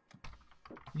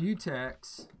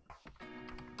mutex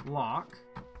lock,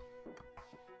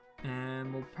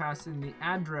 and we'll pass in the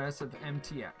address of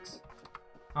mtx.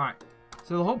 All right,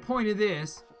 so the whole point of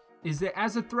this is that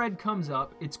as a thread comes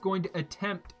up, it's going to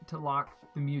attempt to lock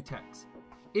the mutex.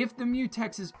 If the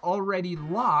mutex is already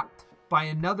locked by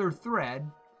another thread,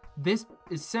 this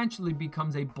essentially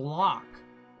becomes a block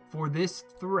for this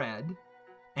thread,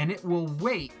 and it will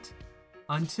wait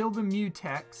until the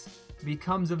mutex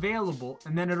becomes available,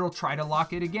 and then it'll try to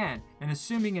lock it again. And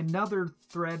assuming another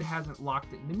thread hasn't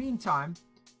locked it in the meantime,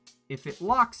 if it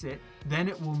locks it, then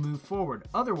it will move forward.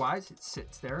 Otherwise, it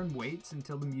sits there and waits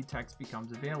until the mutex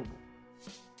becomes available.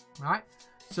 All right,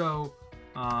 so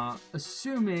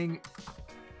assuming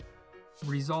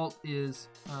result is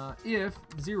if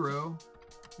 0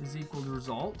 is equal to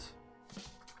result,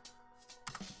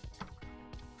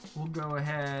 we'll go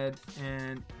ahead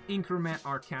and increment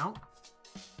our count,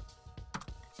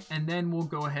 and then we'll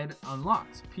go ahead and unlock.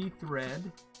 So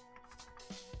pthread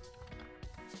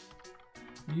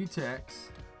mutex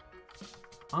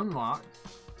unlock,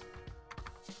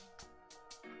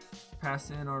 pass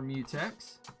in our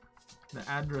mutex, the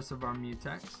address of our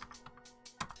mutex,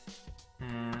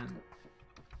 and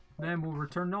then we'll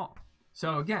return null.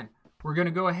 So again, we're going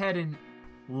to go ahead and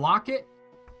lock it.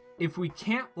 If we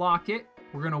can't lock it,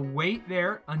 we're going to wait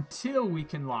there until we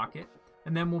can lock it,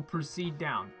 and then we'll proceed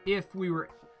down. If we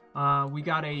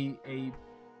got a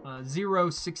 0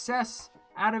 success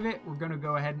out of it, we're going to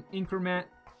go ahead and increment,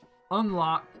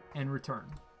 unlock, and return.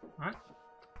 All right.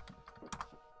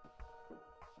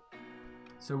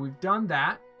 So we've done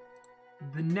that.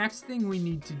 The next thing we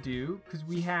need to do, because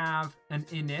we have an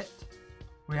init,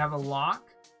 we have a lock,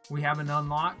 we have an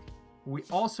unlock, we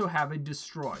also have a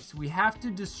destroy. So we have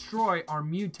to destroy our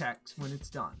mutex when it's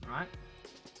done, right?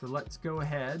 So let's go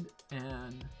ahead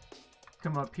and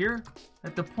come up here.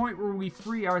 At the point where we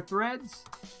free our threads,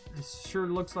 this sure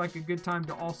looks like a good time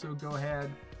to also go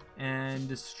ahead and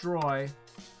destroy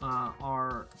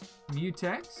our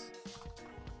mutex.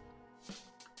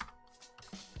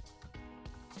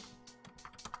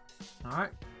 All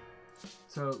right.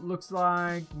 So it looks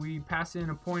like we pass in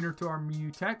a pointer to our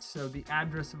mutex. So the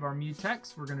address of our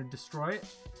mutex, we're going to destroy it.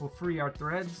 We'll free our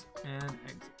threads and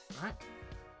exit. All right.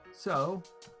 So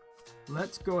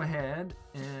let's go ahead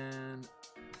and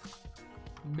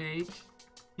make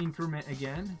increment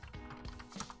again.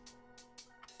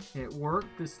 It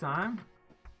worked this time.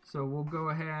 So we'll go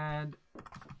ahead,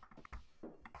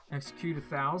 execute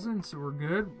 1,000. So we're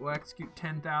good. We'll execute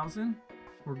 10,000.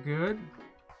 We're good.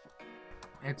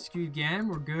 Execute again.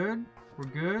 We're good. We're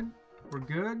good. We're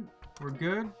good. We're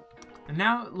good. And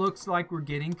now it looks like we're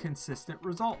getting consistent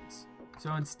results.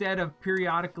 So instead of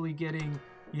periodically getting,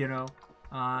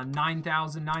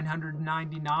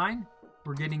 9,999.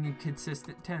 We're getting a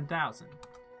consistent 10,000.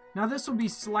 Now this will be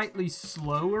slightly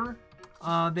slower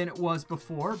than it was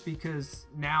before, because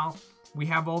now we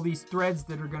have all these threads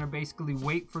that are going to basically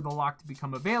wait for the lock to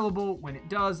become available. When it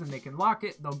does and they can lock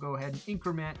it, they'll go ahead and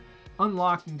increment,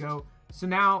 unlock, and go. So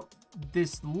now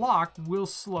this lock will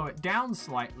slow it down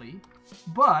slightly,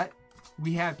 but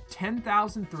we have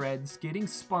 10,000 threads getting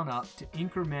spun up to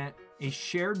increment a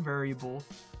shared variable,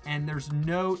 and there's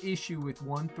no issue with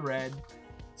one thread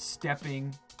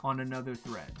stepping on another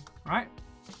thread, right?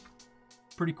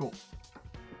 Pretty cool.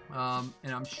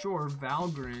 And I'm sure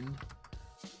Valgrind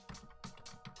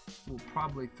will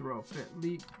probably throw a fit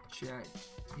leak check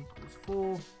equals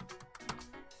full.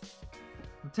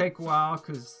 It'll take a while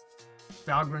because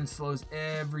Valgrind slows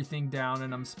everything down,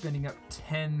 and I'm spinning up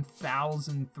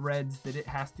 10,000 threads that it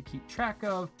has to keep track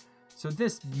of. So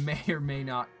this may or may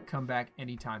not come back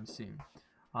anytime soon.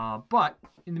 But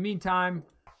in the meantime,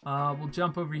 we'll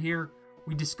jump over here.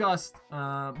 We discussed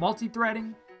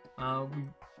multi-threading. We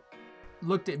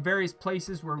looked at various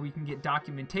places where we can get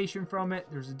documentation from it.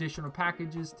 There's additional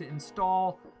packages to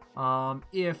install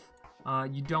if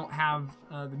you don't have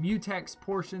the mutex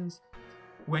portions.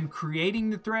 When creating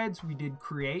the threads, we did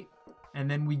create, and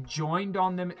then we joined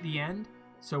on them at the end.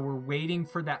 So we're waiting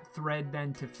for that thread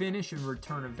then to finish and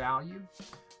return a value.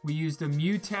 We used a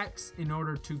mutex in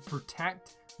order to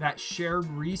protect that shared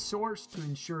resource to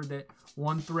ensure that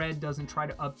one thread doesn't try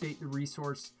to update the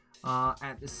resource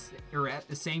at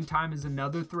the same time as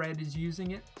another thread is using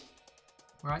it,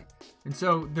 right? And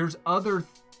so there's other,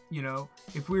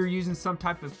 if we were using some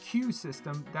type of queue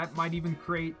system, that might even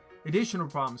create additional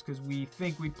problems, because we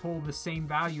think we pull the same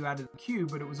value out of the queue,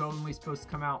 but it was only supposed to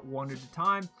come out one at a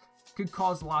time. Could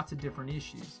cause lots of different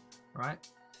issues, right?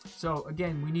 So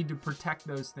again, we need to protect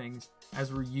those things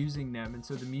as we're using them, and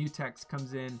so the mutex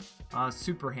comes in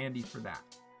super handy for that.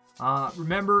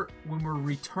 Remember, when we're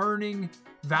returning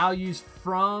values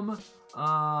from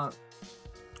our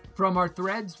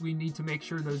threads, we need to make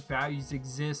sure those values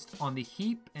exist on the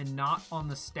heap and not on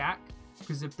the stack,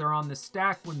 because if they're on the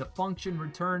stack, when the function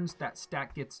returns, that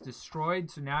stack gets destroyed.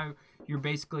 So now you're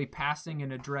basically passing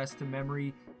an address to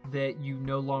memory that you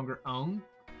no longer own,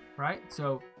 right?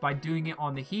 So by doing it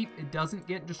on the heap, it doesn't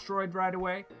get destroyed right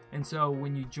away. And so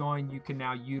when you join, you can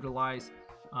now utilize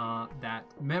that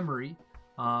memory,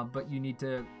 but you need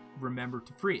to remember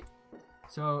to free it.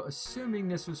 So assuming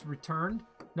this was returned,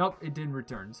 nope, it didn't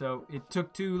return. So it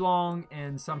took too long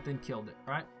and something killed it,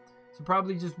 right? So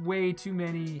probably just way too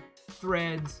many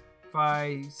threads. If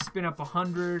I spin up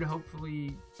 100,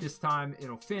 hopefully this time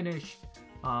it'll finish.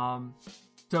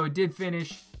 So it did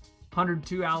finish.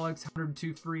 102 Alex,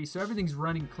 102 free. So everything's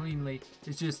running cleanly.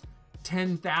 It's just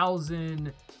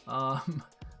 10,000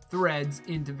 threads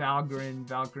into Valgrind.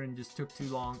 Valgrind just took too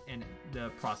long and the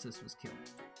process was killed.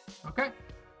 Okay.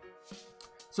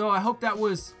 So I hope that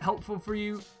was helpful for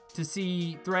you to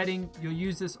see threading. You'll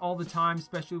use this all the time,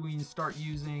 especially when you start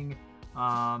using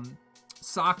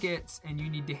sockets and you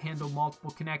need to handle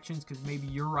multiple connections because maybe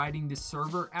you're writing this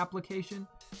server application.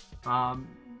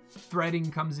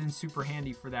 Threading comes in super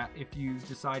handy for that if you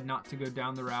decide not to go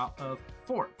down the route of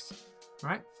forks,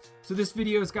 right? So this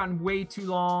video has gotten way too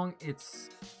long. It's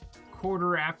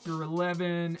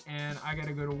 11:15 and I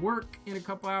gotta go to work in a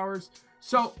couple hours.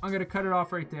 So I'm gonna cut it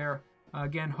off right there.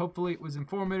 Again, hopefully it was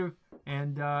informative.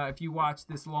 And if you watched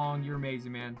this long, you're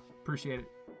amazing, man. Appreciate it.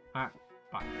 All right,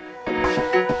 bye.